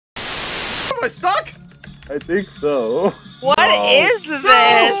I stuck? I think so. What is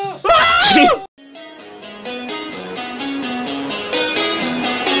this?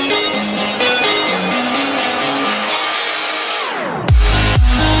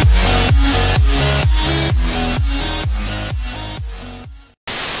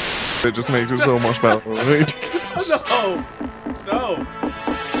 It just makes it so much better. No! No! I'm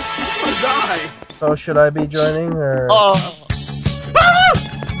gonna die! So should I be joining or? Ah! No!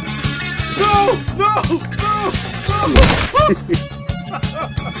 No! No! No!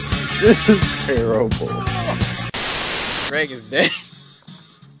 This is terrible. Greg is dead.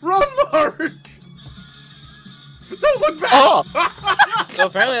 Run, Mark! Don't look back! Oh! So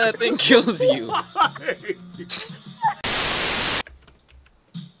apparently that thing kills you.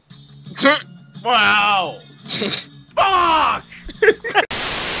 Wow! Fuck!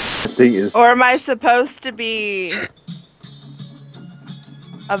 Thing is, Or am I supposed to be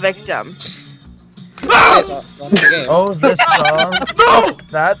a victim? Oh, this song. No!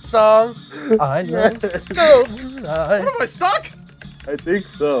 That song. I know. Girls and I. Am I stuck? I think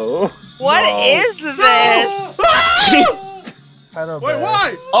so. What is this? PedoBear. Wait,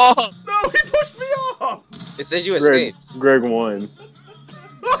 why? Oh! No, he pushed me off! It says you escaped. Greg won.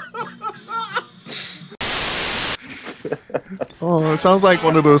 Oh, it sounds like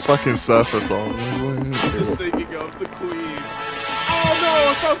one of those fucking surfer songs. Just thinking of the queen. Oh no,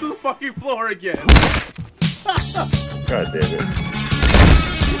 I fell to the fucking floor again. God damn it.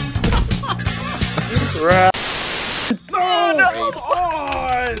 No, come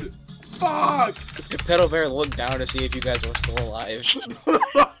on! Fuck! PedoBear looked down to see if you guys were still alive.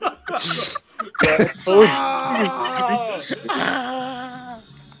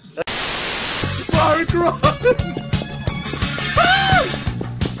 Mark, run!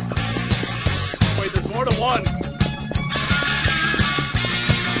 Wait, there's more to one.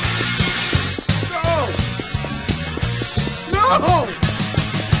 No! No!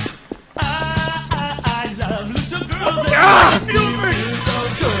 I love little girls. Ah! Music!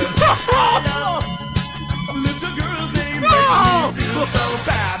 Little girls ain't No! making me feel so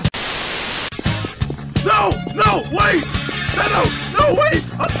bad. No! No! Wait! Pedo! No, wait!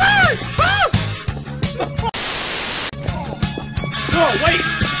 I'm sorry! Ah! No, wait!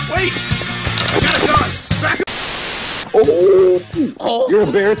 Wait! I got a gun! Back up! Oh! You're a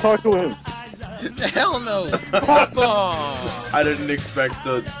bear, talk to him. Hell no! I didn't expect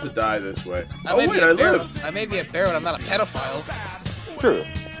to die this way. I Oh may wait, be a I bear. lived! I may be a bear, but I'm not a pedophile. Sure.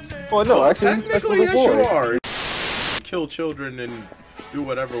 Well, no, actually, Technically, yes, boy. you are. Kill children and do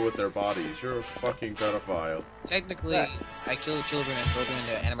whatever with their bodies. You're a fucking pedophile. Technically, I kill children and throw them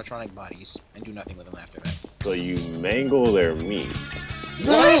into animatronic bodies and do nothing with them after that. So you mangle their meat.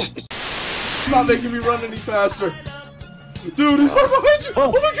 No! Stop making me run any faster! Dude, he's right behind you!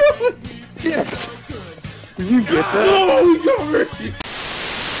 Oh my god! Shit! Did you get that? No, he got me!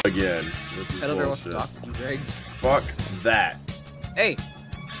 Again. This is PedoBear wants to bullshit. talk to you, Greg. Fuck that. Hey!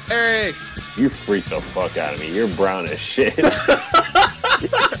 Hey! You freaked the fuck out of me. You're brown as shit.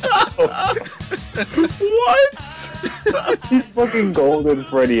 What? He's fucking golden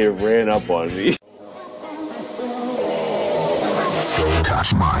Freddy and ran up on me. Don't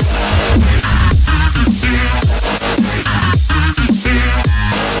touch mine.